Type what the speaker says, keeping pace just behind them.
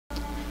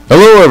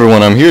Hello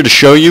everyone, I'm here to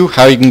show you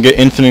how you can get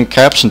infinite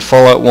caps in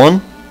Fallout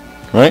 1,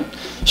 right?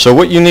 So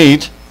what you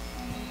need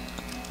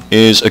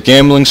is a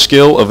gambling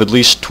skill of at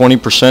least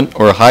 20%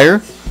 or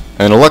higher,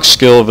 and a luck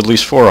skill of at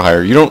least 4 or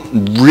higher. You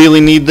don't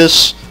really need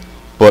this,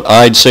 but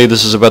I'd say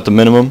this is about the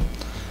minimum.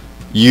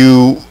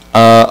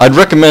 I'd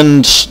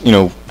recommend,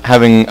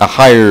 having a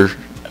higher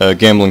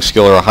gambling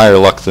skill or a higher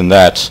luck than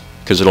that,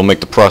 because it'll make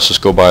the process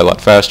go by a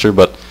lot faster,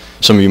 but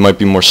some of you might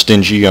be more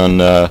stingy on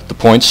the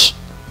points,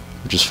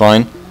 which is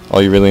fine.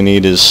 All you really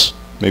need is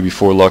maybe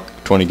 4 luck,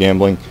 20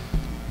 gambling,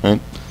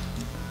 right?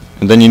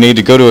 And then you need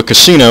to go to a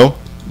casino.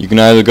 You can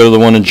either go to the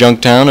one in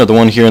Junktown or the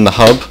one here in the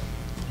hub,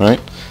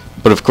 right?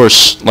 But of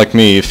course, like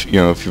me, if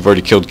you've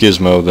already killed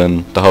Gizmo,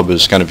 then the hub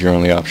is kind of your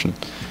only option.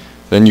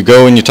 Then you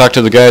go and you talk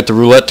to the guy at the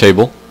roulette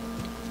table.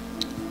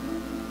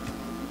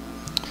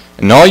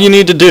 And all you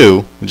need to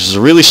do, which is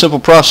a really simple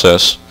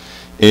process,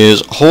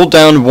 is hold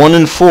down 1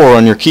 and 4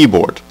 on your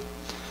keyboard.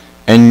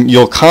 And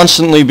you'll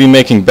constantly be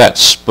making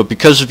bets, but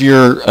because of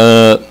your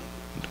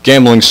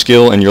gambling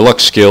skill and your luck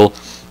skill,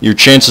 your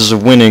chances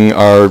of winning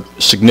are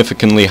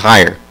significantly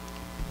higher,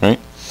 right?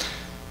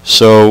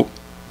 So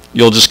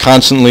you'll just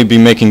constantly be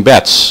making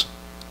bets,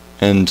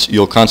 and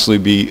you'll constantly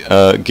be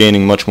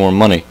gaining much more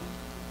money,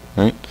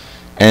 right?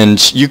 And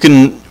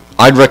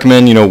I'd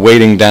recommend,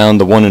 weighting down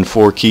the 1 and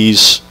 4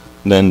 keys,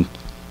 then,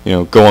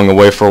 going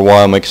away for a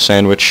while, make a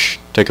sandwich,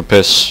 take a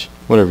piss,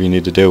 whatever you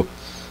need to do.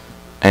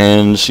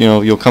 And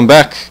you'll come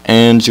back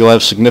and you'll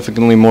have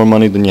significantly more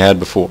money than you had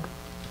before.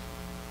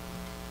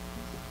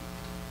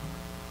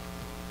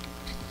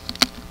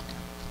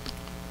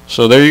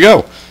 So there you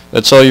go.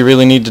 That's all you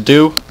really need to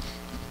do.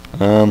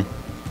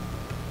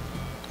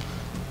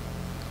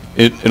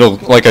 It'll,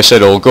 like I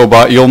said, it'll go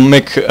by. You'll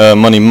make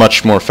money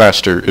much more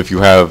faster if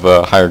you have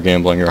higher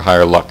gambling or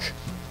higher luck.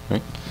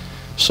 Right?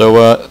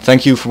 So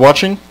thank you for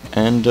watching,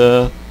 and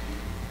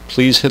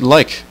please hit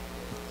like.